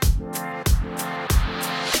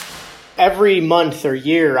every month or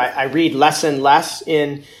year, I read less and less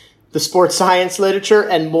in the sports science literature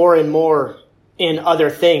and more in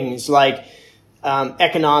other things like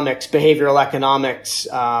economics, behavioral economics,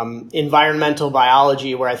 environmental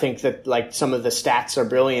biology, where I think that like some of the stats are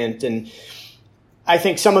brilliant. And I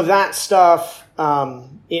think some of that stuff,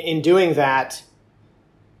 in doing that,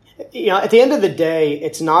 at the end of the day,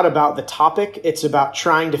 it's not about the topic. It's about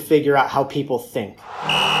trying to figure out how people think.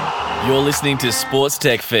 You're listening to Sports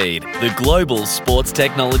Tech Feed, the global sports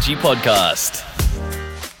technology podcast.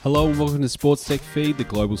 Hello and welcome to Sports Tech Feed, the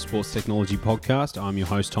global sports technology podcast. I'm your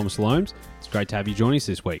host, Thomas Loams. It's great to have you join us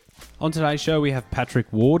this week. On today's show, we have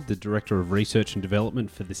Patrick Ward, the Director of Research and Development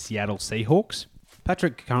for the Seattle Seahawks.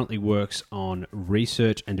 Patrick currently works on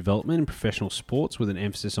research and development in professional sports with an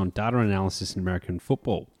emphasis on data analysis in American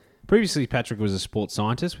football. Previously, Patrick was a sports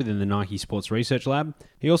scientist within the Nike Sports Research Lab.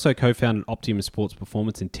 He also co-founded Optimum Sports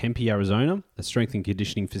Performance in Tempe, Arizona, a strength and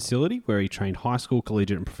conditioning facility where he trained high school,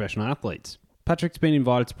 collegiate, and professional athletes. Patrick's been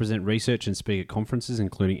invited to present research and speak at conferences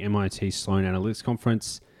including MIT Sloan Analytics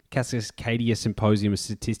Conference, Cascadia Symposium of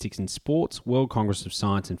Statistics in Sports, World Congress of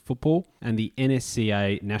Science and Football, and the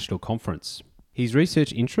NSCA National Conference. His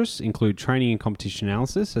research interests include training and competition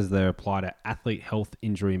analysis as they apply to athlete health,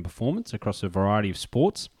 injury, and performance across a variety of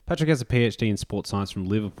sports. Patrick has a PhD in sports science from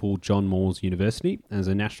Liverpool John Moores University and is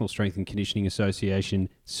a National Strength and Conditioning Association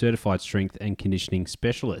certified strength and conditioning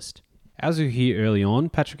specialist. As we hear early on,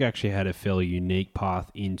 Patrick actually had a fairly unique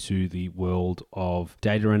path into the world of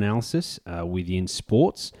data analysis within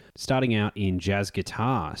sports, starting out in jazz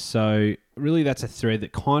guitar. So really that's a thread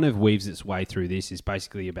that kind of weaves its way through this, is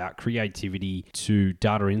basically about creativity to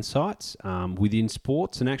data insights within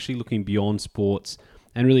sports and actually looking beyond sports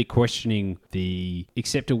and really questioning the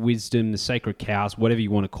accepted wisdom, the sacred cows, whatever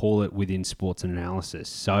you want to call it within sports and analysis.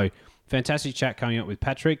 So fantastic chat coming up with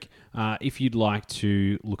Patrick. If you'd like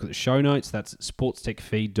to look at the show notes, that's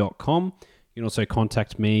sportstechfeed.com. You can also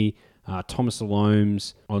contact me, Thomas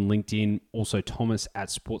Loams on LinkedIn, also Thomas at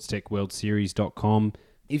sportstechworldseries.com.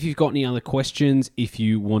 If you've got any other questions, if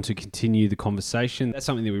you want to continue the conversation, that's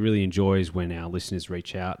something that we really enjoy is when our listeners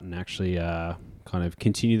reach out and actually kind of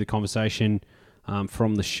continue the conversation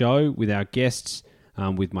from the show with our guests,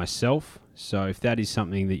 with myself. So if that is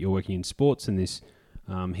something that you're working in sports and this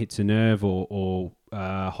hits a nerve or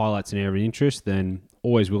highlights an area of interest, then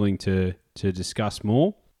always willing to discuss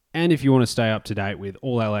more. And if you want to stay up to date with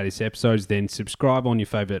all our latest episodes, then subscribe on your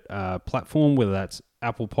favorite platform, whether that's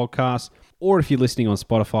Apple Podcasts, or if you're listening on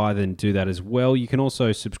Spotify, then do that as well. You can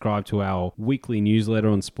also subscribe to our weekly newsletter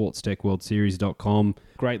on sportstechworldseries.com.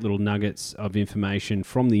 Great little nuggets of information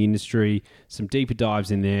from the industry, some deeper dives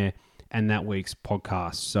in there, and that week's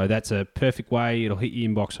podcast. So that's a perfect way. It'll hit your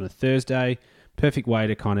inbox on a Thursday. Perfect way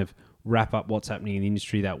to kind of wrap up what's happening in the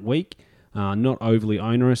industry that week. Not overly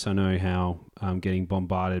onerous. I know how getting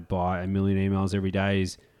bombarded by a million emails every day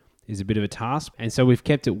is a bit of a task. And so we've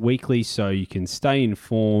kept it weekly so you can stay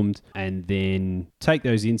informed and then take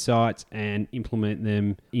those insights and implement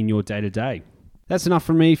them in your day-to-day. That's enough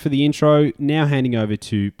from me for the intro. Now handing over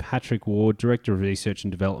to Patrick Ward, Director of Research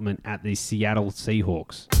and Development at the Seattle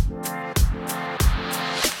Seahawks.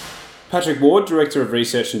 Patrick Ward, Director of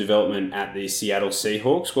Research and Development at the Seattle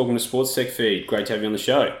Seahawks. Welcome to Sports Tech Feed. Great to have you on the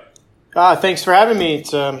show. Thanks for having me.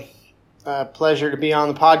 It's a pleasure to be on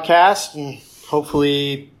the podcast, and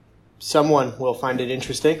hopefully someone will find it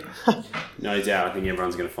interesting. No doubt. I think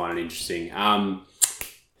everyone's going to find it interesting.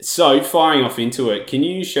 So firing off into it, can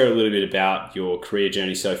you share a little bit about your career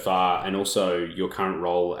journey so far and also your current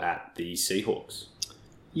role at the Seahawks?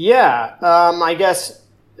 Yeah, I guess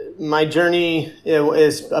my journey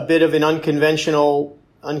is a bit of an unconventional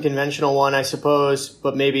one, I suppose,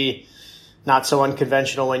 but maybe not so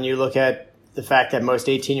unconventional when you look at the fact that most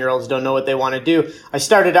 18-year-olds don't know what they want to do. I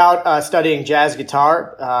started out studying jazz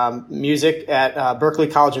guitar, music at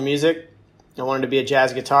Berklee College of Music. I wanted to be a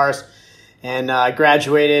jazz guitarist, and I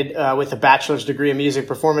graduated with a bachelor's degree in music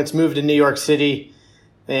performance, moved to New York City,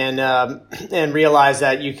 and realized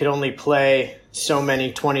that you could only play so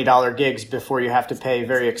many $20 gigs before you have to pay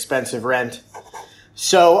very expensive rent.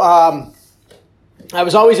 So I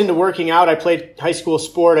was always into working out. I played high school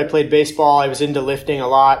sport. I played baseball. I was into lifting a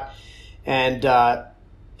lot. And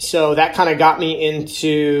so that kind of got me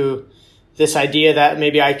into this idea that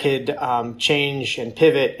maybe I could change and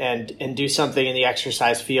pivot and do something in the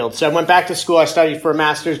exercise field. So I went back to school. I studied for a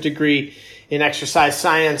master's degree in exercise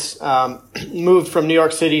science, moved from New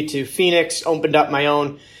York City to Phoenix, opened up my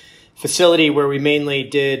own facility where we mainly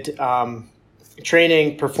did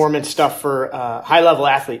training, performance stuff for high-level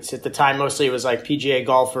athletes. At the time, mostly it was like PGA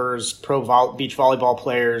golfers, beach volleyball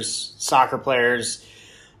players, soccer players,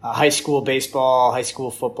 high school baseball, high school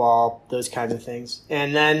football, those kinds of things.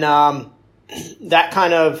 And then that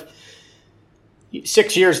kind of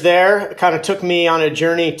 6 years there kind of took me on a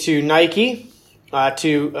journey to Nike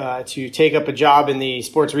to take up a job in the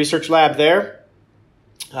sports research lab there,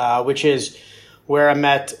 which is where I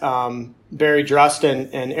met Barry Drust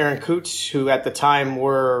and Aaron Kutz, who at the time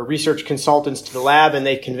were research consultants to the lab, and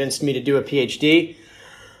they convinced me to do a PhD.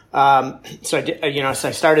 So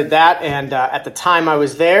I started that, and at the time I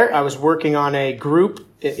was there, I was working on a group.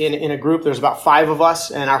 In a group, there's about 5 of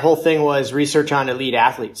us, and our whole thing was research on elite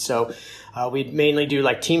athletes. So we'd mainly do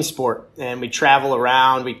like team sport, and we'd travel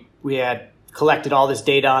around. We had collected all this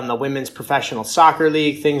data on the women's professional soccer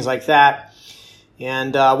league, things like that.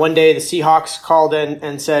 And one day the Seahawks called in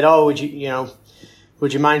and said, "Oh, would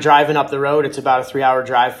you mind driving up the road? It's about a 3-hour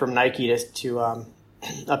drive from Nike to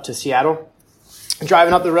up to Seattle.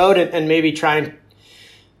 Driving up the road and maybe trying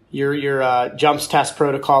your jumps test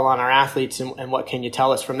protocol on our athletes and what can you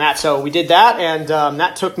tell us from that?" So we did that, and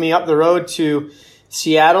that took me up the road to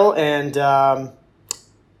Seattle. And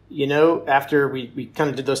after we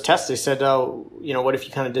kind of did those tests, they said, "Oh, what if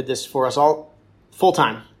you kind of did this for us all full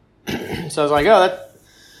time?" So I was like, "Oh,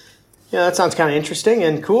 that sounds kind of interesting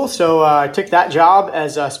and cool." So I took that job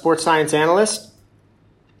as a sports science analyst.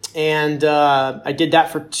 And I did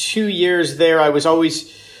that for 2 years there. I was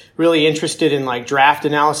always really interested in like draft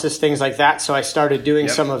analysis, things like that. So I started doing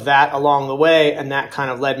some of that along the way, and that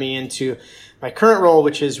kind of led me into my current role,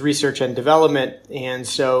 which is research and development. And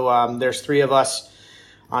so there's 3 of us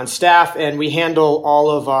on staff, and we handle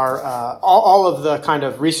all of our all of the kind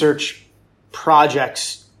of research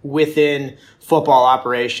projects within football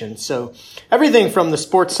operations. So everything from the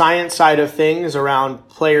sports science side of things around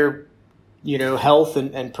player health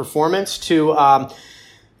and performance to,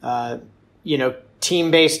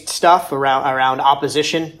 team-based stuff around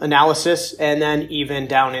opposition analysis, and then even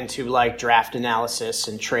down into like draft analysis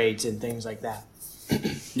and trades and things like that.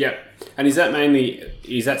 Yeah. And is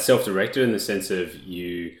that self-directed in the sense of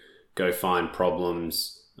you go find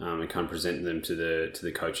problems and kind of present them to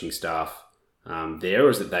the coaching staff there, or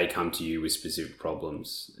is it they come to you with specific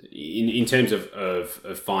problems in terms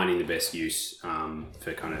of finding the best use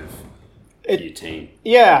for kind of your team?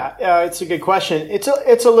 Yeah, it's a good question.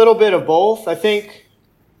 It's a little bit of both. I think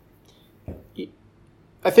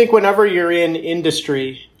whenever you're in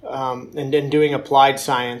industry and doing applied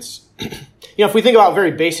science, if we think about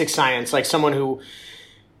very basic science, like someone who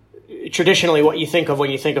traditionally what you think of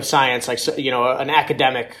when you think of science, like an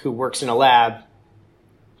academic who works in a lab,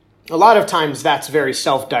 a lot of times that's very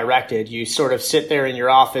self-directed. You sort of sit there in your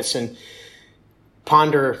office and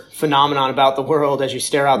ponder phenomenon about the world as you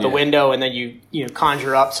stare out the window, and then you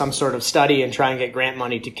conjure up some sort of study and try and get grant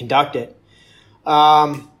money to conduct it.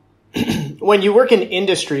 When you work in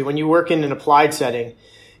industry, when you work in an applied setting,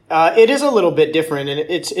 it is a little bit different, and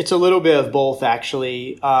it's a little bit of both,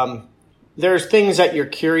 actually. There's things that you're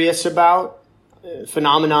curious about,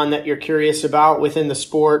 phenomenon that you're curious about within the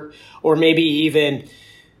sport, or maybe even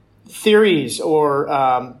theories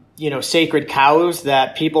or sacred cows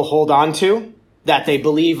that people hold on to that they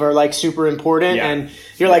believe are like super important, and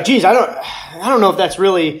you're like, geez, I don't know if that's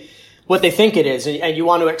really what they think it is, and you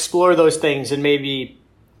want to explore those things and maybe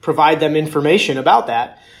provide them information about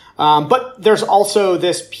that. But there's also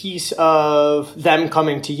this piece of them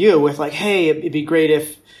coming to you with like, hey, it'd be great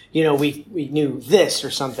if we knew this or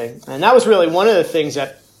something. And that was really one of the things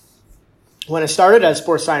that when I started as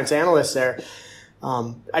sports science analyst there,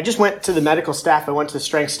 I just went to the medical staff, I went to the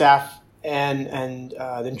strength staff and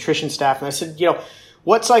the nutrition staff, and I said,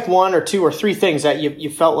 what's like 1 or 2 or 3 things that you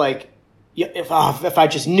felt like if I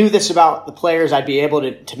just knew this about the players, I'd be able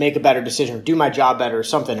to make a better decision or do my job better or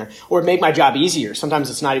something, or make my job easier.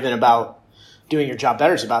 Sometimes it's not even about doing your job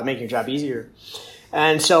better, it's about making your job easier.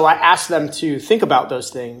 And so I asked them to think about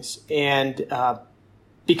those things, and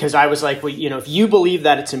because I was like, well, if you believe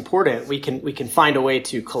that it's important, we can find a way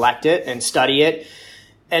to collect it and study it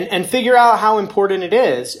and figure out how important it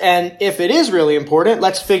is. And if it is really important,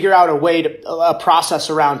 let's figure out a process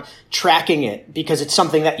around tracking it, because it's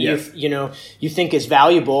something that you think is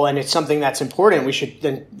valuable and it's something that's important.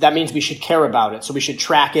 That means we should care about it. So we should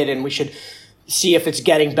track it, and we should see if it's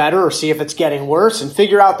getting better or see if it's getting worse, and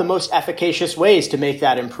figure out the most efficacious ways to make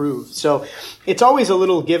that improve. So it's always a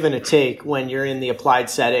little give and a take when you're in the applied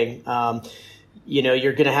setting.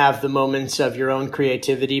 You're going to have the moments of your own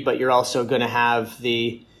creativity, but you're also going to have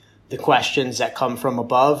the questions that come from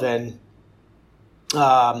above, and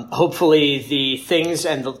hopefully the things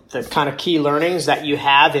and the kind of key learnings that you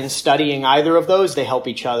have in studying either of those, they help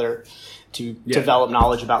each other to develop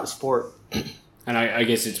knowledge about the sport. And I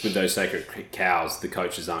guess it's with those sacred cows, the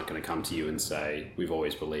coaches aren't going to come to you and say, we've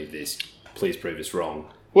always believed this, please prove us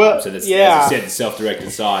wrong. Well, so that's, yeah. as I said, the self-directed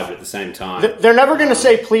side, but at the same time... They're never going to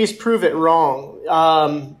say, please prove it wrong.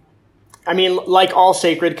 I mean, like all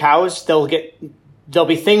sacred cows, there'll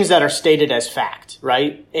be things that are stated as fact,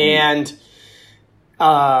 right? And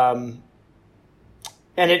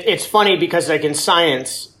it's funny because, like, in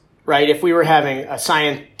science, right, if we were having a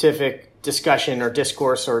scientific discussion or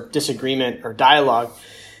discourse or disagreement or dialogue,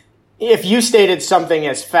 if you stated something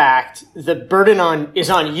as fact, the burden is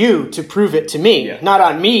on you to prove it to me, not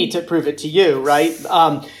on me to prove it to you, right?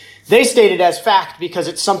 They state it as fact because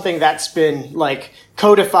it's something that's been, like,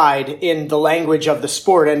 codified in the language of the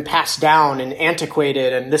sport and passed down and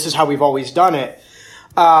antiquated, and this is how we've always done it.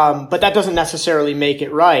 But that doesn't necessarily make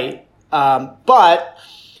it right. But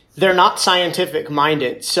they're not scientific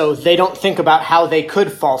minded, so they don't think about how they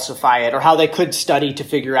could falsify it or how they could study to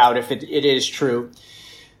figure out if it is true.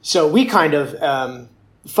 So we kind of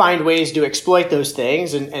find ways to exploit those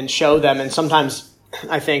things and show them. And sometimes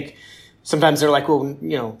I think they're like, well,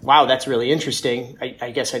 wow, that's really interesting.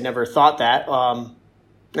 I guess I never thought that.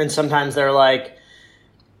 And sometimes they're like,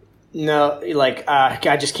 no, like,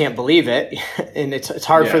 I just can't believe it. And it's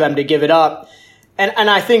hard for them to give it up. And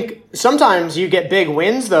I think sometimes you get big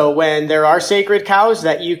wins, though, when there are sacred cows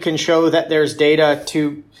that you can show that there's data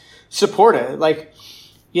to support it. Like,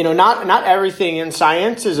 not everything in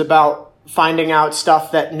science is about finding out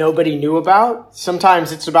stuff that nobody knew about.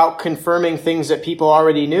 Sometimes it's about confirming things that people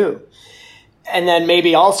already knew. And then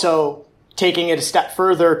maybe also taking it a step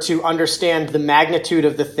further to understand the magnitude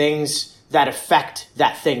of the things that affect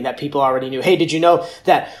that thing that people already knew. Hey, did you know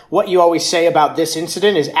that what you always say about this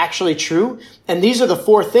incident is actually true? And these are the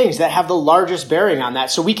 4 things that have the largest bearing on that.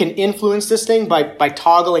 So we can influence this thing by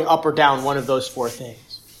toggling up or down one of those 4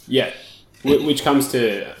 things. Yeah. Which comes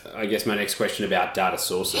to, I guess, my next question about data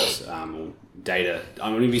sources, or data.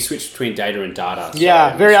 I'm going to be switched between data and data. So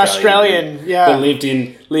yeah, very Australian. Yeah, but lived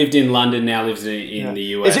in London, now lives in the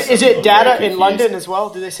US. Is it data in London as well?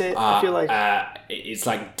 Do they say it? I feel like it's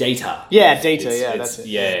like data. Yeah, data. That's it.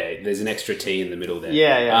 Yeah, there's an extra T in the middle there.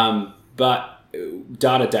 Yeah. But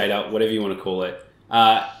data, whatever you want to call it.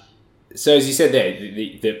 So as you said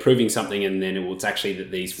there, they're proving something, and then it's actually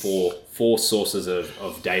that these four sources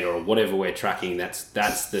of data or whatever we're tracking, that's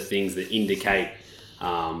the things that indicate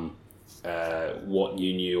what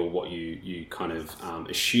you knew or what you kind of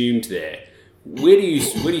assumed there. Where do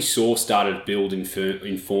you source data to build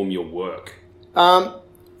inform your work?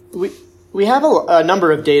 We have a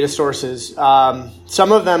number of data sources.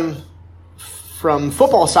 Some of them from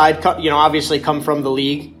football side, obviously come from the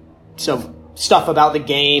league. So stuff about the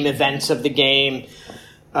game, events of the game.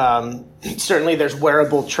 Certainly there's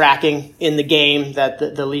wearable tracking in the game that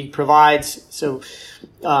the league provides. So,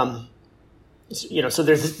 so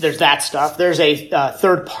there's that stuff. There's a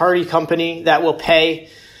third party company that will pay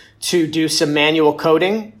to do some manual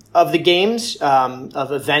coding of the games,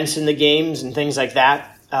 of events in the games and things like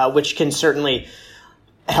that, which can certainly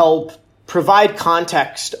help provide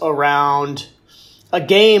context around a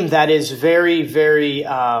game that is very, very,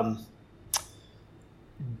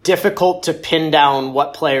 difficult to pin down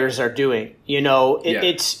what players are doing.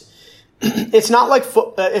 It's not like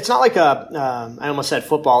I almost said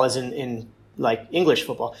football as in like English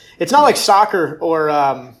football. It's not like soccer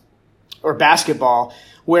or basketball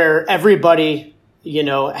where everybody,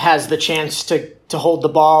 has the chance to hold the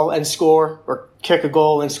ball and score or kick a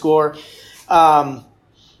goal and score.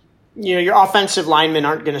 Your offensive linemen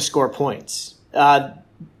aren't going to score points.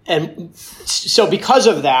 And so because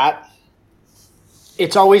of that,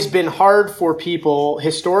 it's always been hard for people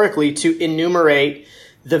historically to enumerate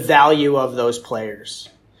the value of those players.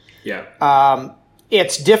 Yeah.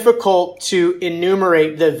 It's difficult to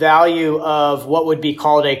enumerate the value of what would be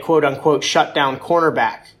called a quote unquote shutdown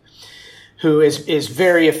cornerback, who is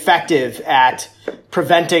very effective at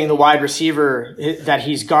preventing the wide receiver that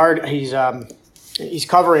he's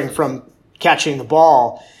covering from catching the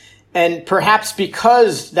ball. And perhaps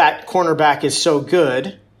because that cornerback is so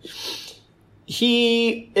good,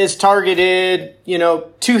 he is targeted,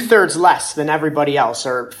 2/3 less than everybody else,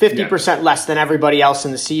 or 50% less than everybody else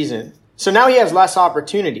in the season. So now he has less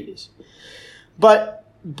opportunities. But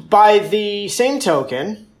by the same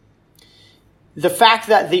token, the fact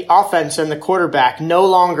that the offense and the quarterback no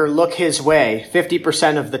longer look his way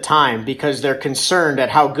 50% of the time because they're concerned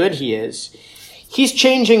at how good he is, he's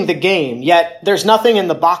changing the game. Yet there's nothing in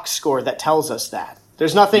the box score that tells us that.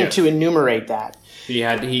 There's nothing to enumerate that. He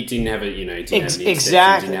didn't have he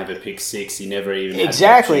didn't have a pick six. He never even had the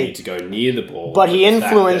opportunity to go near the ball. But he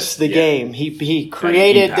influenced the game. He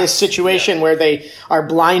created this situation where they are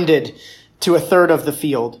blinded to a third of the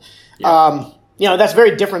field. Yeah. That's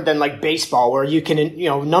very different than like baseball, where you can,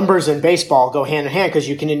 numbers in baseball go hand in hand because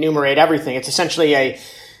you can enumerate everything. It's essentially a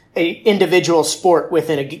individual sport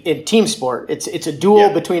within a team sport. It's a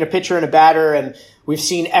duel between a pitcher and a batter, and we've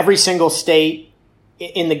seen every single state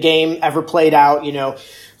in the game ever played out.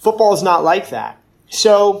 Football is not like that.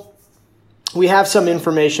 So we have some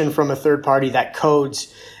information from a third party that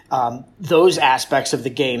codes those aspects of the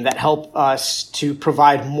game that help us to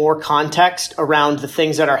provide more context around the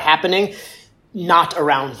things that are happening, not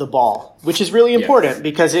around the ball, which is really important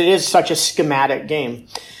because it is such a schematic game.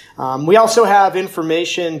 We also have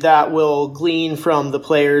information that will glean from the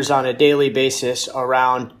players on a daily basis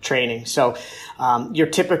around training. So your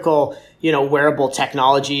typical, wearable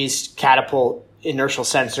technologies, catapult, inertial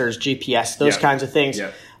sensors, GPS, those kinds of things.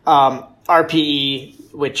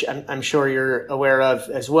 RPE, which I'm sure you're aware of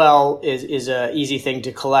as well, is a easy thing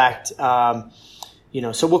to collect. So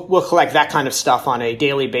we'll collect that kind of stuff on a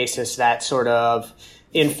daily basis that sort of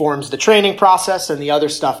informs the training process, and the other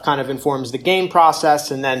stuff kind of informs the game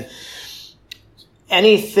process. And then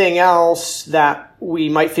anything else that we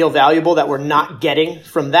might feel valuable that we're not getting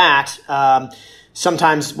from that,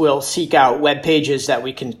 sometimes we'll seek out web pages that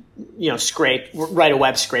we can, write a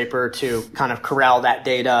web scraper to kind of corral that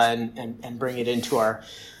data and bring it into our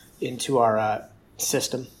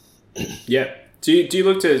system. Yeah. Do you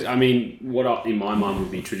look to, what in my mind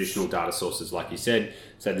would be traditional data sources, like you said,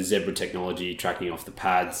 so the Zebra technology tracking off the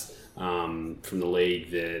pads from the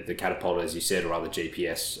league, the catapult, as you said, or other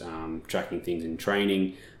GPS tracking things in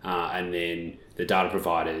training, and then the data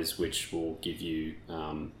providers, which will give you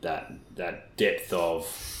that depth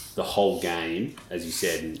of the whole game, as you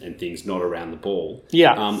said, and things not around the ball.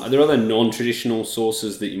 Yeah. Are there other non-traditional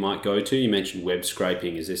sources that you might go to? You mentioned web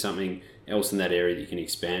scraping. Is there something else in that area that you can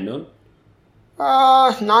expand on?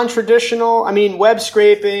 Non-traditional. Web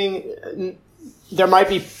scraping, there might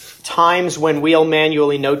be times when we'll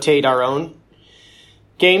manually notate our own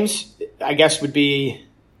games, I guess would be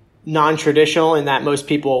non-traditional in that most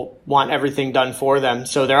people want everything done for them.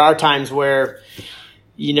 So there are times where,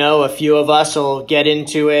 a few of us will get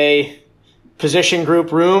into a position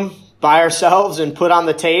group room by ourselves and put on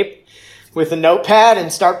the tape with a notepad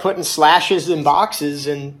and start putting slashes in boxes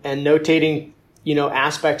and notating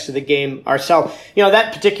aspects of the game ourselves.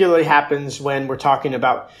 That particularly happens when we're talking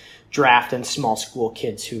about draft and small school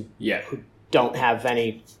kids who don't have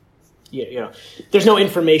any, there's no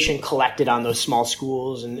information collected on those small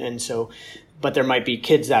schools. And so, but there might be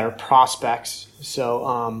kids that are prospects.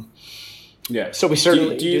 So, so we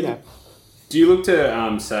certainly do that. Do you look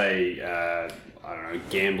to, say,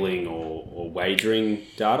 gambling or wagering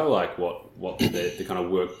data, like what the kind of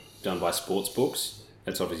work done by sports books?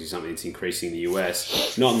 That's obviously something that's increasing in the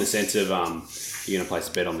US, not in the sense of you're going to place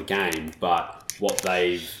a bet on the game, but what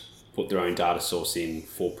they've put their own data source in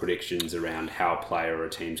for predictions around how a player or a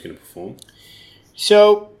team's going to perform.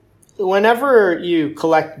 So whenever you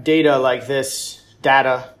collect data like this,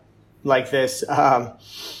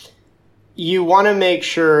 you want to make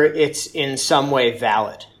sure it's in some way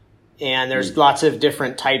valid. And there's lots of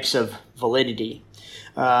different types of validity.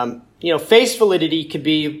 Face validity could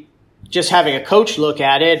be just having a coach look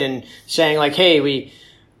at it and saying like, hey, we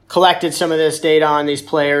collected some of this data on these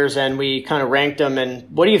players and we kind of ranked them. And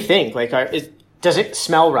what do you think? Like, does it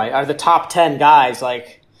smell right? Are the top 10 guys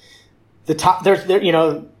like the top? There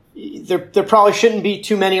probably shouldn't be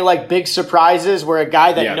too many like big surprises where a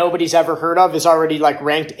guy that nobody's ever heard of is already like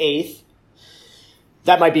ranked 8th.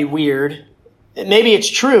 That might be weird. Maybe it's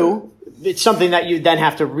true. It's something that you then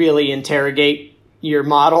have to really interrogate your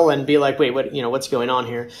model and be like, wait, what's going on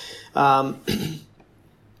here?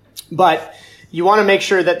 But you want to make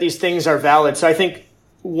sure that these things are valid. So I think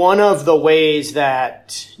one of the ways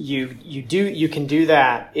that you can do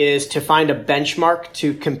that is to find a benchmark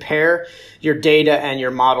to compare your data and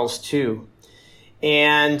your models to.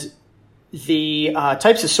 And the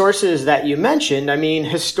types of sources that you mentioned,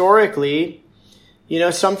 historically,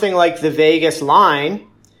 something like the Vegas line,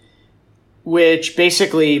 which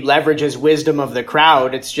basically leverages wisdom of the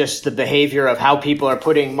crowd. It's just the behavior of how people are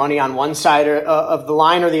putting money on one side of the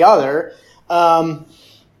line or the other,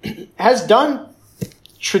 has done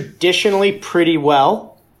traditionally pretty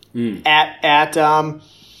well at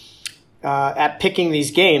picking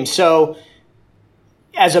these games. So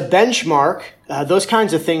as a benchmark, those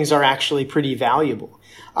kinds of things are actually pretty valuable.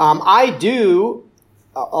 I do,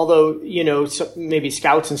 although, maybe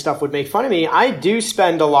scouts and stuff would make fun of me, I do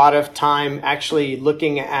spend a lot of time actually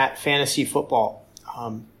looking at fantasy football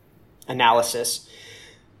analysis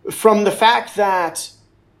from the fact that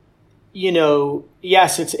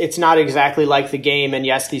yes, it's not exactly like the game, and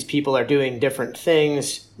yes, these people are doing different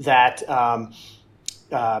things that,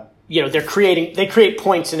 they create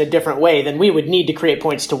points in a different way than we would need to create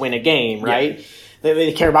points to win a game, right? Yeah.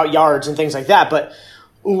 They care about yards and things like that. But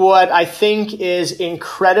what I think is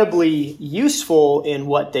incredibly useful in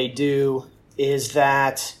what they do is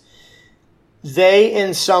that they,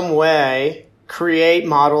 in some way, create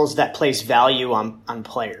models that place value on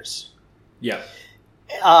players. Yeah.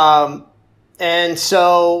 And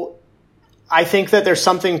so I think that there's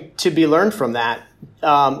something to be learned from that,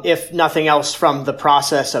 if nothing else from the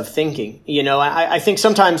process of thinking. I think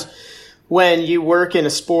sometimes when you work in a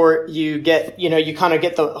sport, you kind of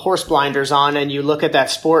get the horse blinders on and you look at that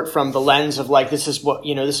sport from the lens of like, this is what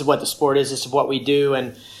the sport is, this is what we do.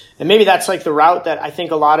 And maybe that's like the route that I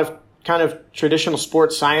think a lot of kind of traditional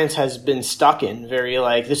sports science has been stuck in, very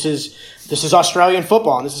like, this is Australian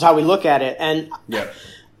football and this is how we look at it. And,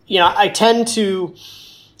 I tend to,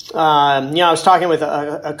 I was talking with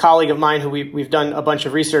a colleague of mine who we've done a bunch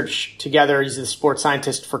of research together. He's a sports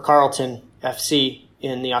scientist for Carlton FC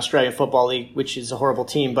in the Australian Football League, which is a horrible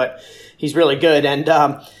team, but he's really good. And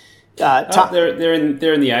they're in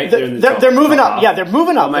the eight. They're moving up. Yeah, they're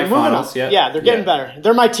moving up. They're moving up. Yeah, they're getting better.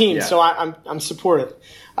 They're my team, so I'm supportive.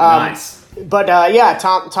 Nice. But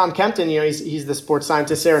Tom Kempton, he's the sports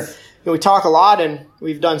scientist there. We talk a lot, and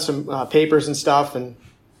we've done some papers and stuff. And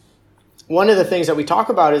one of the things that we talk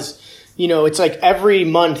about is, it's like every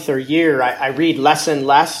month or year I read less and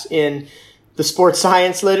less in the sports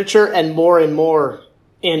science literature and more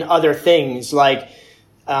in other things like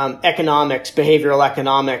economics, behavioral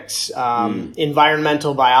economics,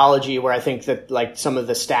 environmental biology, where I think that like some of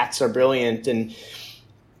the stats are brilliant. And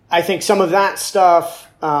I think some of that stuff,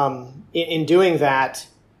 in doing that,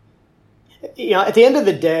 at the end of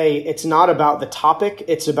the day, it's not about the topic.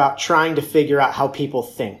 It's about trying to figure out how people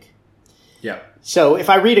think. Yeah. So if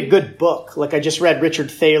I read a good book, like I just read Richard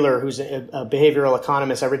Thaler, who's a behavioral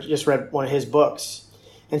economist, just read one of his books.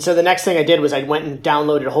 And so the next thing I did was I went and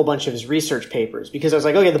downloaded a whole bunch of his research papers because I was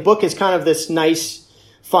like, okay, the book is kind of this nice,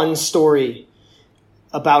 fun story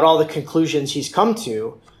about all the conclusions he's come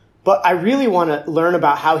to. But I really want to learn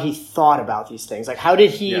about how he thought about these things. Like, how did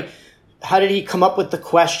he come up with the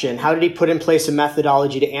question? How did he put in place a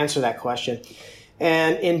methodology to answer that question?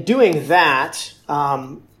 And in doing that,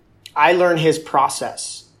 I learn his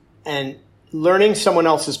process. And learning someone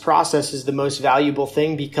else's process is the most valuable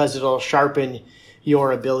thing because it'll sharpen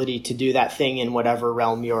your ability to do that thing in whatever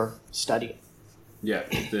realm you're studying. Yeah,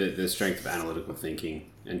 the strength of analytical thinking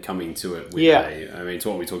and coming to it with it's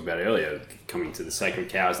what we talked about earlier, coming to the sacred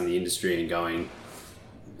cows in the industry and going,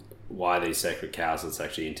 why are these sacred cows? Let's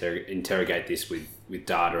actually interrogate this with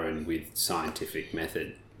data and with scientific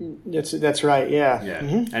method. That's right, yeah. Yeah,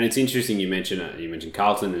 And it's interesting you mentioned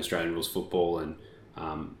Carlton and Australian rules football, and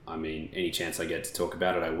any chance I get to talk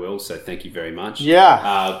about it, I will. So thank you very much.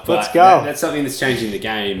 Yeah, let's go. That's something that's changing the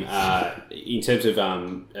game in terms of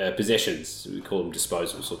possessions. We call them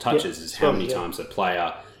disposals or touches. Is how many times a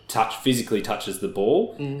player physically touches the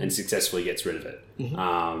ball and successfully gets rid of it.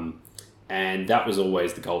 And that was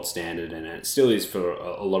always the gold standard, and it still is for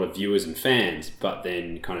a lot of viewers and fans. But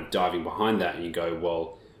then kind of diving behind that, and you go,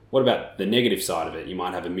 well, what about the negative side of it? You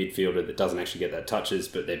might have a midfielder that doesn't actually get that touches,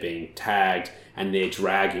 but they're being tagged and they're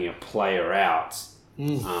dragging a player out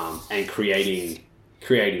and creating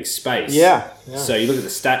space. Yeah. So you look at the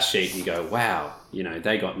stat sheet and you go, wow,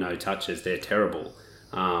 they got no touches. They're terrible.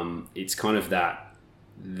 It's kind of that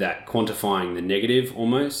quantifying the negative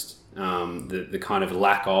almost. The kind of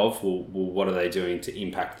lack of, well, what are they doing to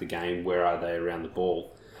impact the game? Where are they around the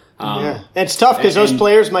ball? And it's tough because those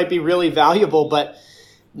players might be really valuable, but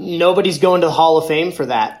nobody's going to the Hall of Fame for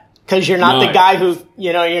that. Because you're not the guy who,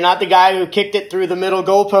 you're not the guy who kicked it through the middle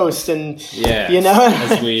goalpost, and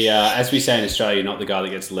as we say in Australia, you're not the guy that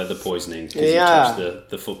gets leather poisoning because you touch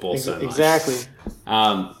the football so much. Exactly.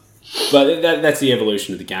 But that's the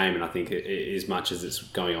evolution of the game, and I think as much as it's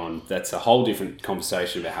going on, that's a whole different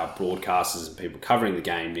conversation about how broadcasters and people covering the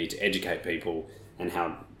game need to educate people and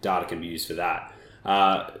how data can be used for that.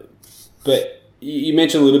 But you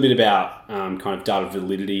mentioned a little bit about kind of data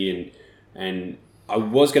validity, and I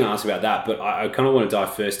was going to ask about that, but I kind of want to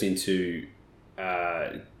dive first into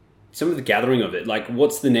some of the gathering of it. Like,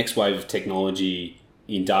 what's the next wave of technology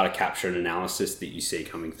in data capture and analysis that you see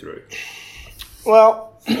coming through?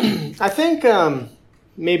 Well, I think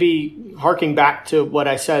maybe harking back to what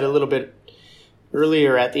I said a little bit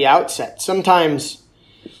earlier at the outset, sometimes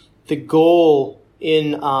the goal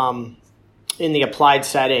in the applied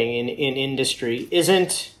setting in industry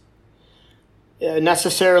isn't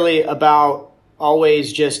necessarily about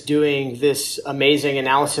always just doing this amazing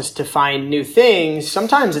analysis to find new things.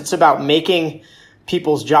 Sometimes it's about making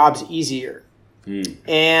people's jobs easier.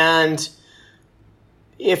 And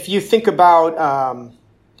if you think about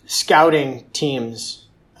scouting teams,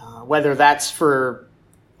 whether that's for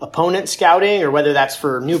opponent scouting or whether that's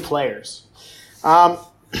for new players, probably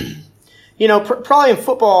in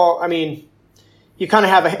football, I mean, you kind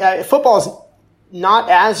of have football is not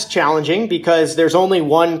as challenging because there's only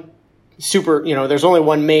one there's only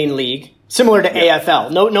one main league, similar to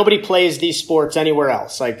AFL. Nobody plays these sports anywhere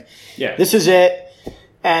else. This is it.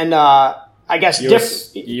 And I guess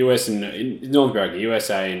US and North America,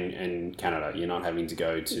 USA and Canada, you're not having to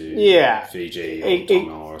go to Fiji or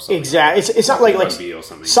Tonga or something. Exactly. It's not like rugby or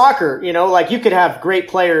something. Soccer, you could have great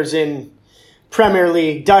players in Premier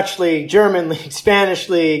League, Dutch League, German League, Spanish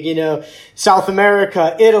League, South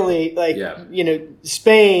America, Italy,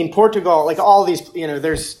 Spain, Portugal, all these,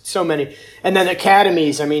 there's so many. And then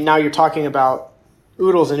academies, I mean, now you're talking about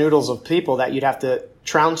oodles and oodles of people that you'd have to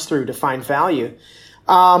trounce through to find value.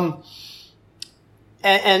 So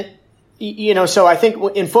I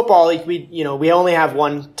think in football, we only have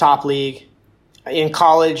one top league. In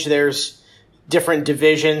college, there's different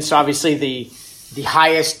divisions. So obviously the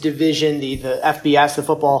highest division, the FBS, the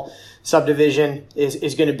football subdivision,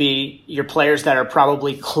 is going to be your players that are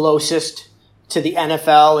probably closest to the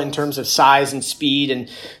NFL in terms of size and speed and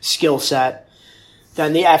skill set.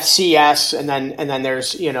 Then the FCS, and then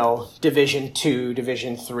there's Division II,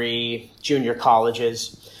 Division III, junior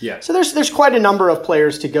colleges. Yeah. So there's quite a number of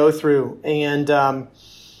players to go through, and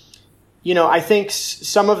I think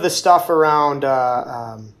some of the stuff around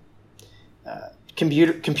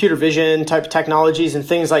computer vision type technologies and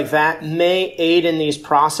things like that may aid in these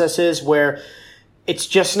processes where it's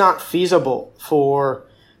just not feasible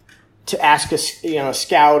to ask a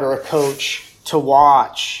scout or a coach to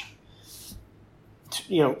watch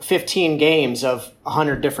 15 games of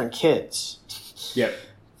 100 different kids. Yep.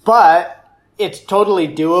 But it's totally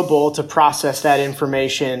doable to process that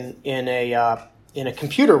information in a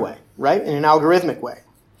computer way, right? In an algorithmic way.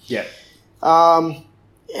 Yeah.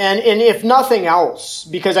 And if nothing else,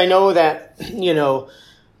 because I know that,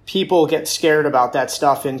 people get scared about that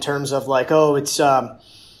stuff in terms of it's, how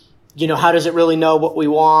does it really know what we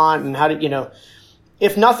want? And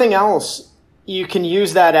if nothing else, you can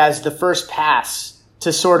use that as the first pass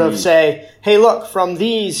to sort of say, hey, look, from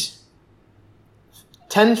these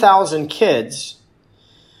 10,000 kids,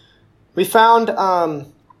 we found,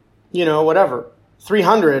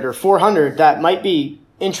 300 or 400 that might be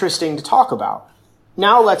interesting to talk about.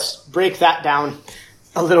 Now let's break that down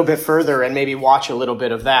a little bit further and maybe watch a little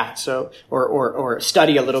bit of that. So, or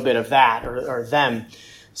study a little bit of that or them.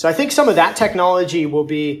 So I think some of that technology will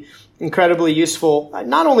be incredibly useful,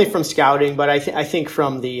 not only from scouting, but I think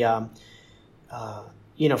from the,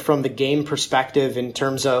 from the game perspective in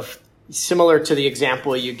terms of similar to the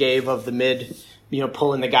example you gave of the mid,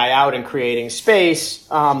 pulling the guy out and creating space.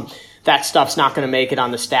 That stuff's not going to make it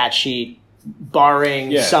on the stat sheet,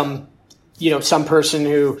 barring some person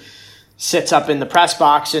who sits up in the press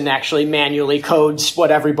box and actually manually codes what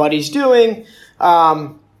everybody's doing.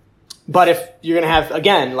 But if you're going to have,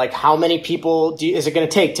 again, how many people is it going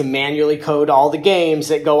to take to manually code all the games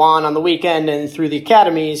that go on the weekend and through the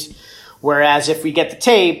academies? Whereas if we get the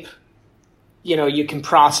tape, you can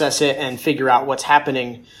process it and figure out what's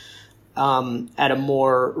happening at a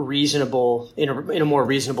more reasonable in a more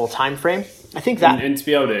reasonable time frame. I think that and to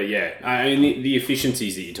be able to I mean the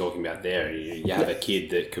efficiencies that you're talking about there. You have a kid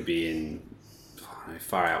that could be in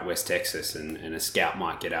far out West Texas, and a scout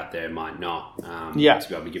might get out there, might not. To be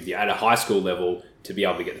able to give at a high school level to be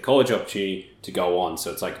able to get the college opportunity to go on.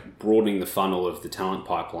 So it's broadening the funnel of the talent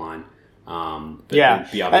pipeline. Be able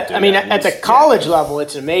to do at the college level,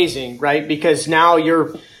 it's amazing, right? Because now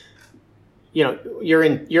you're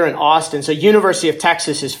in Austin, so University of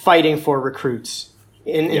Texas is fighting for recruits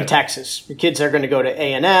in Texas. The kids are going to go to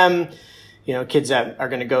A&M, kids that are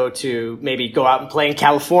going to go to maybe go out and play in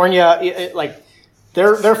California.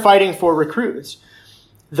 They're fighting for recruits.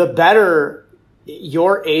 The better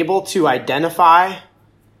you're able to identify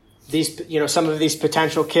these, some of these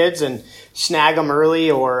potential kids and snag them early,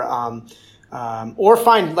 or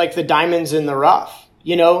find the diamonds in the rough.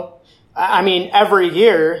 I mean, every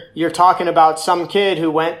year you're talking about some kid who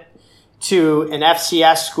went to an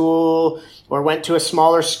FCS school or went to a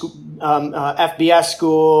smaller school, FBS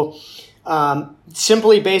school,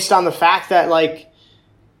 simply based on the fact that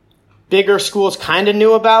bigger schools kind of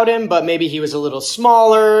knew about him, but maybe he was a little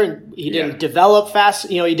smaller. He didn't develop fast.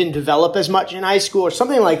 He didn't develop as much in high school or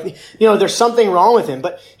something there's something wrong with him,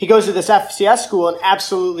 but he goes to this FCS school and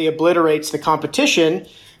absolutely obliterates the competition.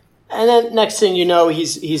 And then next thing you know,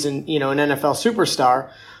 he's an NFL superstar.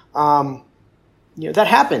 That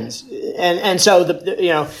happens. And so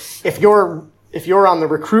if you're on the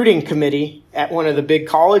recruiting committee at one of the big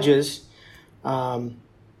colleges, I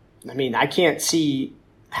can't see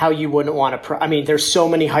how you wouldn't want to. There's so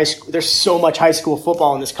much high school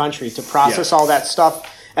football in this country. To process all that stuff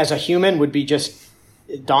as a human would be just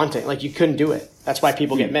daunting. Like, you couldn't do it. That's why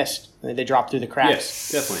people get missed. They drop through the cracks.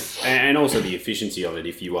 Yes, definitely. And also the efficiency of it.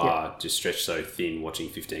 If you are just stretched so thin watching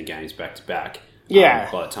 15 games back to back, by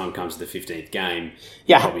the time it comes to the 15th game,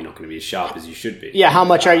 you're probably not going to be as sharp as you should be. Yeah, how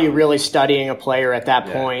much are you really studying a player at that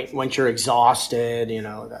point once you're exhausted,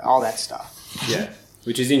 all that stuff. Yeah,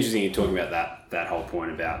 which is interesting in talking about that whole point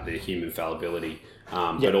about the human fallibility.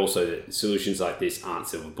 But also that solutions like this aren't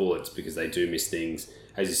silver bullets because they do miss things.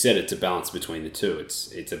 As you said, it's a balance between the two.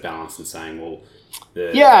 It's a balance in saying, well,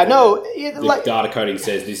 the data coding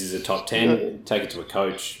says this is a top 10, take it to a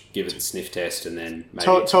coach, give it the sniff test, and then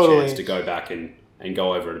maybe it's a chance to go back and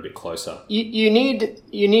go over it a bit closer. You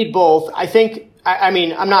need both. I think,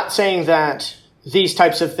 I'm not saying that these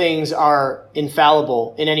types of things are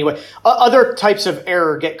infallible in any way. Other types of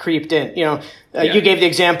error get creeped in. You gave the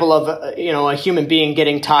example of, a human being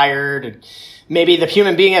getting tired, and maybe the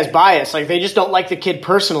human being has bias. Like, they just don't like the kid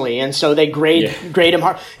personally, and so they grade him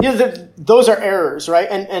hard. Those are errors, right?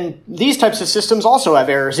 And these types of systems also have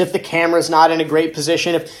errors. If the camera's not in a great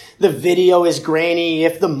position, if the video is grainy,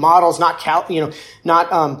 if the model's not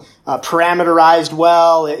parameterized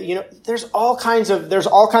well, there's all kinds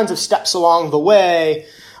of steps along the way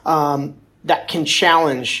that can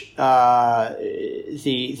challenge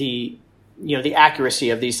the accuracy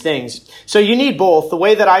of these things. So you need both. The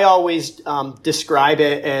way that I always describe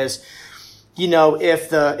it is, if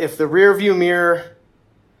the rear view mirror,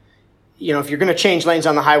 if you're going to change lanes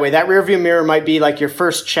on the highway, that rear view mirror might be like your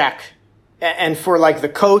first check. And for like the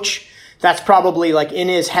coach, that's probably like in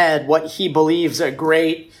his head what he believes a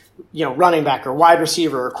great, running back or wide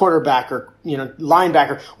receiver or quarterback or,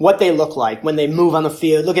 linebacker, what they look like when they move on the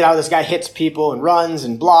field. Look at how this guy hits people and runs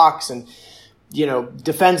and blocks and,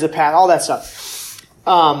 defends the pass, all that stuff.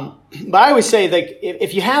 But I always say, like,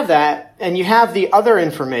 if you have that and you have the other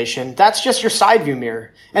information, that's just your side view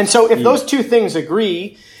mirror. And so if those two things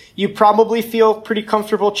agree, you probably feel pretty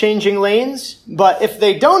comfortable changing lanes. But if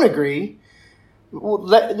they don't agree,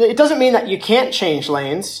 it doesn't mean that you can't change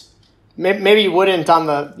lanes. Maybe you wouldn't on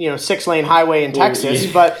the 6-lane highway in Texas,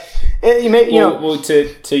 but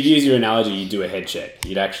to use your analogy, you do a head check.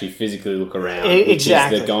 You'd actually physically look around,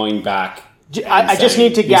 exactly. Which is the going back. I just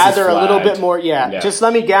need to gather a little bit more. Yeah, just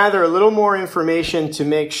let me gather a little more information to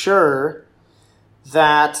make sure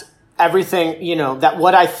that everything, that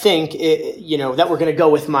what I think, that we're going to go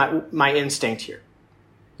with my instinct here.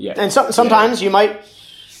 Yeah. And sometimes you might,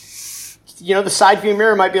 the side view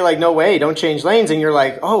mirror might be like, no way, don't change lanes. And you're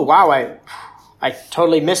like, oh, wow, I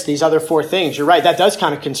totally missed these other 4 things. You're right. That does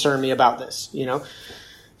kind of concern me about this,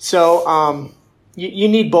 So, you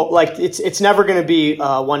need both. Like, it's never going to be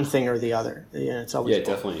one thing or the other. It's always both.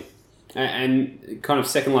 Definitely. And kind of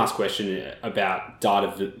second last question about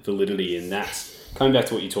data validity, and that's coming back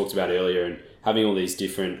to what you talked about earlier and having all these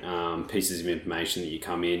different pieces of information that you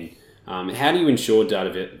come in. How do you ensure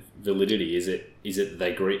data validity? Is it that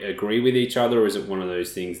they agree with each other, or is it one of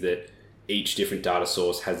those things that each different data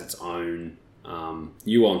source has its own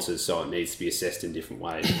nuances, so it needs to be assessed in different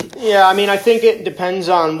ways? Yeah, I think it depends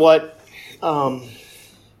on what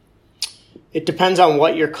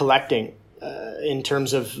you're collecting in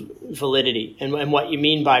terms of validity and what you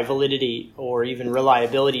mean by validity or even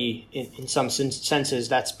reliability in some senses.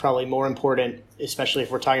 That's probably more important, especially if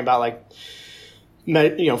we're talking about like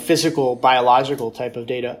physical, biological type of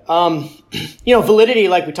data. Validity,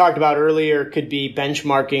 like we talked about earlier, could be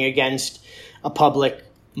benchmarking against a public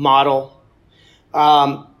model.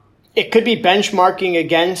 It could be benchmarking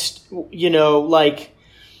against,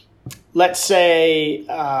 let's say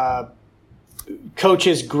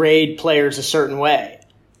coaches grade players a certain way.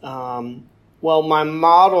 Well, my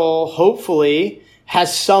model hopefully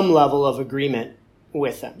has some level of agreement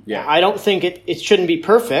with them. Yeah. I don't think it shouldn't be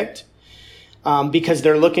perfect because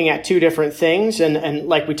they're looking at 2 different things. And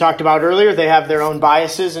like we talked about earlier, they have their own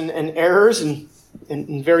biases and errors and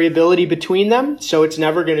variability between them. So it's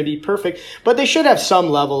never going to be perfect, but they should have some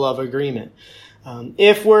level of agreement.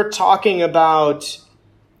 If we're talking about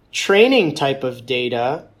training type of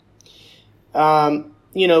data,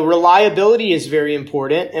 reliability is very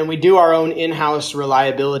important, and we do our own in-house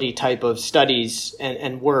reliability type of studies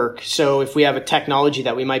and work. So if we have a technology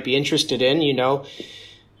that we might be interested in,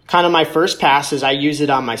 kind of my first pass is I use it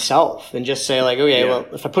on myself and just say like, okay, well,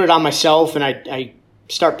 if I put it on myself and I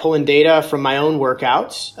start pulling data from my own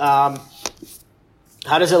workouts.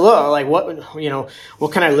 How does it look? Like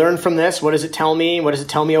what can I learn from this? What does it tell me? What does it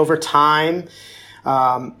tell me over time?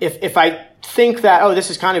 If I think that, this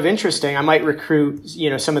is kind of interesting, I might recruit,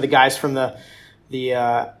 some of the guys from the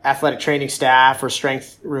athletic training staff or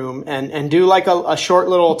strength room and do like a short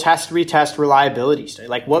little retest reliability study.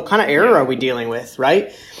 Like what kind of error are we dealing with,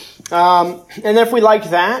 right? And then if we like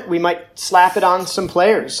that, we might slap it on some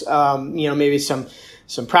players, maybe some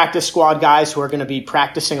practice squad guys who are going to be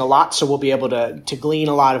practicing a lot. So we'll be able to glean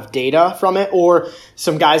a lot of data from it, or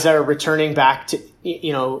some guys that are returning back to,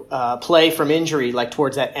 play from injury, like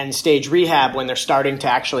towards that end stage rehab when they're starting to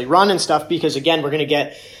actually run and stuff, because again, we're going to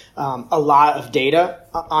get a lot of data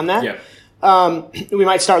on that. Yeah. We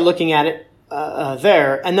might start looking at it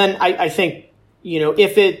there. And then I think,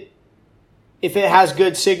 if it has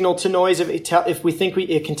good signal to noise, if we think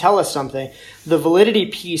it can tell us something, the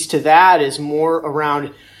validity piece to that is more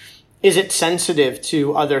around, is it sensitive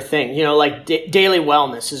to other things? Like daily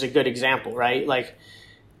wellness is a good example, right? Like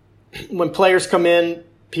when players come in,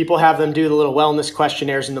 people have them do the little wellness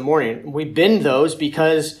questionnaires in the morning. We bin those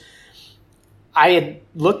because I had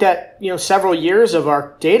looked at, several years of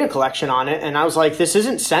our data collection on it, and I was like, this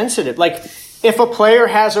isn't sensitive. Like if a player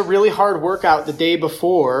has a really hard workout the day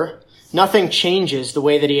before, nothing changes the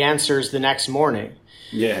way that he answers the next morning.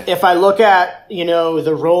 Yeah. If I look at,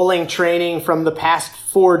 the rolling training from the past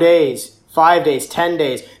 4 days, 5 days, 10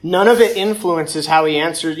 days, none of it influences how he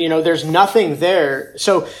answers. There's nothing there.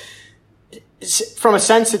 So from a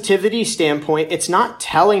sensitivity standpoint, it's not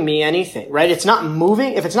telling me anything, right? It's not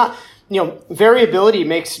moving. If it's not, variability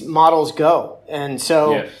makes models go. And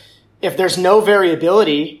so if there's no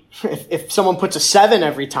variability, if someone puts a 7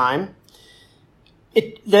 every time,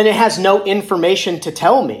 then it has no information to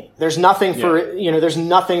tell me. There's nothing there's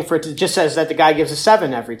nothing for it to just says that the guy gives a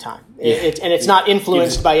 7 every time. And it's not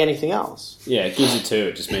influenced by anything else. Yeah, it gives a 2.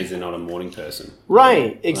 It just means they're not a morning person.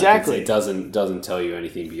 Right, exactly. It doesn't tell you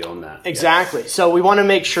anything beyond that. Exactly. Yeah. So we want to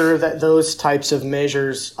make sure that those types of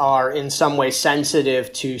measures are in some way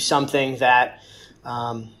sensitive to something that,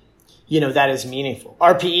 that is meaningful.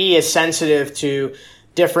 RPE is sensitive to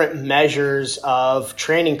different measures of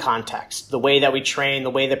training context, the way that we train, the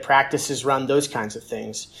way that practice is run, those kinds of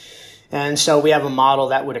things. And so we have a model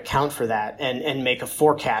that would account for that and make a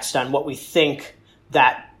forecast on what we think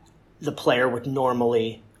that the player would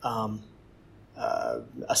normally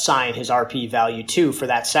assign his RPE value to for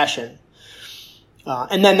that session.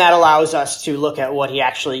 And then that allows us to look at what he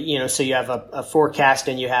actually, so you have a forecast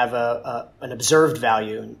and you have an observed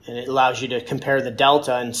value, and it allows you to compare the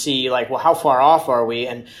delta and see like, well, how far off are we?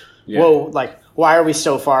 And why are we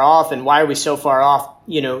so far off? And why are we so far off,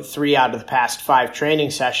 3 out of the past 5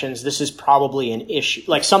 training sessions? This is probably an issue.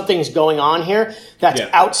 Like something's going on here that's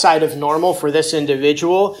outside of normal for this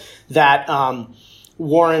individual that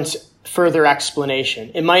warrants further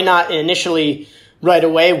explanation. It might not initially right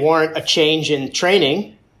away warrant a change in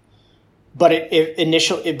training, but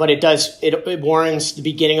it warrants the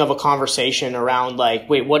beginning of a conversation around like,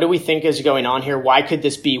 wait, what do we think is going on here? Why could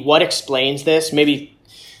this be? What explains this? Maybe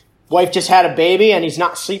wife just had a baby and he's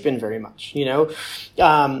not sleeping very much,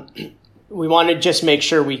 we want to just make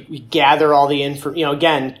sure we gather all the info,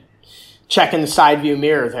 again, checking the side view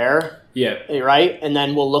mirror there. Yeah. Right. And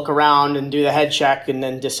then we'll look around and do the head check and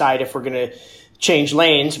then decide if we're going to change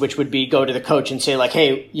lanes, which would be go to the coach and say like,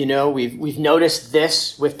 hey, we've noticed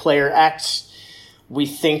this with player X. We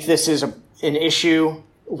think this is an issue.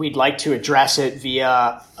 We'd like to address it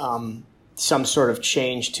via some sort of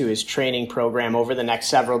change to his training program over the next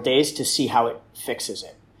several days to see how it fixes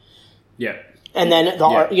it. Yeah. And then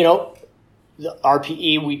the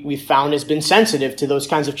RPE we found has been sensitive to those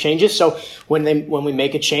kinds of changes. So when we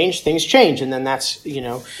make a change, things change, and then that's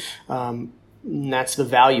that's the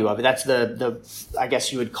value of it. That's the I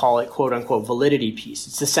guess you would call it quote unquote validity piece.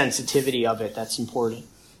 It's the sensitivity of it that's important.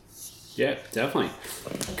 Yeah, definitely.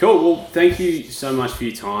 Cool. Well, thank you so much for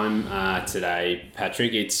your time today,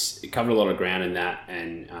 Patrick. It covered a lot of ground in that,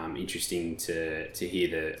 and interesting to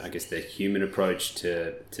hear the human approach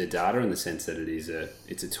to data in the sense that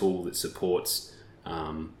it's a tool that supports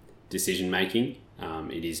decision making.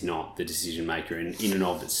 It is not the decision maker in and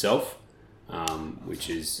of itself, which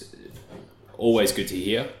is always good to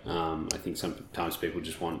hear. I think sometimes people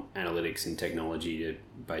just want analytics and technology to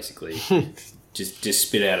basically just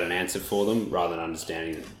spit out an answer for them rather than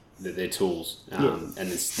understanding that they're tools and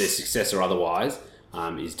their success or otherwise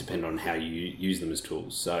is dependent on how you use them as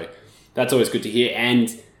tools. So that's always good to hear. And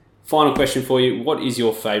final question for you, what is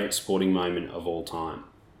your favourite sporting moment of all time?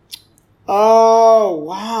 Oh,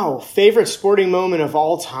 wow. Favorite sporting moment of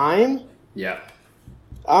all time? Yeah.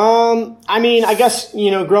 I mean, I guess,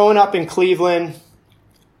 growing up in Cleveland,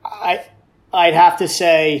 I'd have to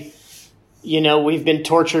say, we've been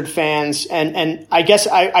tortured fans. And I guess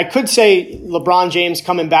I could say LeBron James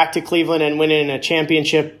coming back to Cleveland and winning a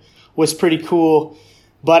championship was pretty cool.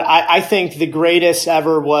 But I think the greatest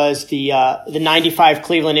ever was the 95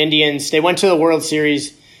 Cleveland Indians. They went to the World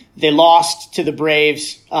Series. They lost to the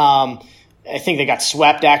Braves. I think they got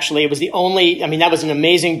swept, actually. It was that was an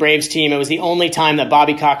amazing Braves team. It was the only time that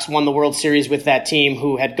Bobby Cox won the World Series with that team,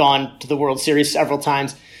 who had gone to the World Series several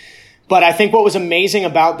times. But I think what was amazing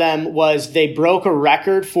about them was they broke a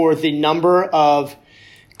record for the number of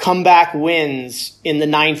comeback wins in the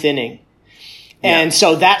ninth inning. And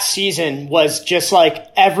so that season was just like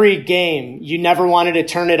every game, you never wanted to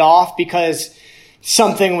turn it off because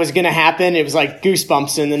something was going to happen. It was like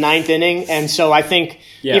goosebumps in the ninth inning. And so I think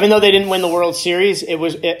even though they didn't win the World Series,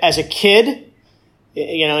 as a kid,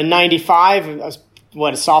 in 95, I was,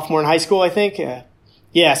 a sophomore in high school, I think.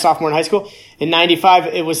 Sophomore in high school. In 95,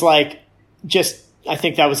 it was like I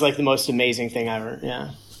think that was like the most amazing thing ever.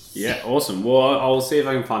 Yeah. Yeah, awesome. Well, I'll see if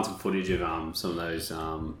I can find some footage of some of those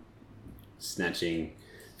snatching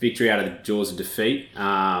victory out of the jaws of defeat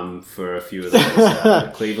for a few of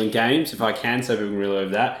those Cleveland games, if I can, so people can relive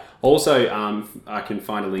that. Also, I can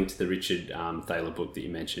find a link to the Richard Thaler book that you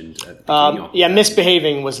mentioned at the beginning.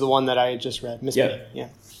 Misbehaving was the one that I just read. Misbehaving,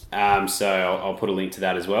 So I'll put a link to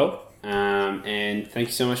that as well. And thank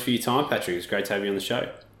you so much for your time, Patrick. It's great to have you on the show.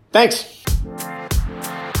 Thanks.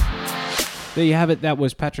 There you have it. That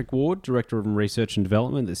was Patrick Ward, Director of Research and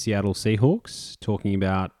Development at the Seattle Seahawks, talking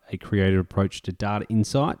about a creative approach to data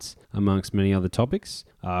insights, amongst many other topics.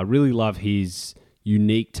 Really love his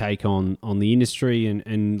unique take on the industry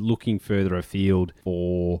and looking further afield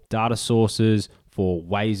for data sources, for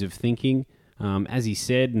ways of thinking. As he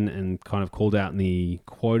said and kind of called out in the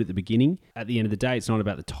quote at the beginning, at the end of the day, it's not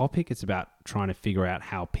about the topic, it's about trying to figure out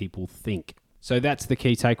how people think. So that's the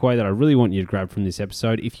key takeaway that I really want you to grab from this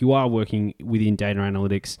episode. If you are working within data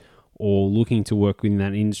analytics or looking to work within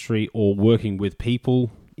that industry or working with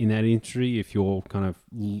people in that industry, if you're kind of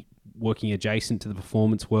working adjacent to the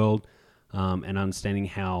performance world and understanding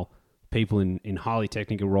how people in highly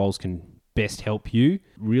technical roles can best help you,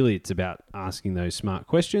 really it's about asking those smart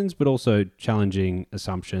questions, but also challenging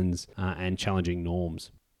assumptions and challenging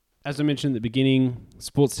norms. As I mentioned at the beginning,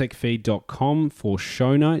 sportstechfeed.com for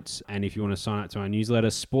show notes. And if you want to sign up to our newsletter,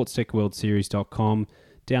 sportstechworldseries.com.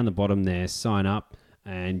 Down the bottom there, sign up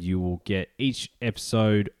and you will get each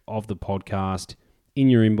episode of the podcast in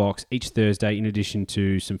your inbox each Thursday, in addition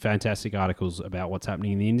to some fantastic articles about what's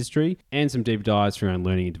happening in the industry and some deep dives for your own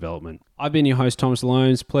learning and development. I've been your host, Thomas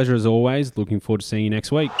Loans. Pleasure as always. Looking forward to seeing you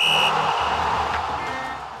next week.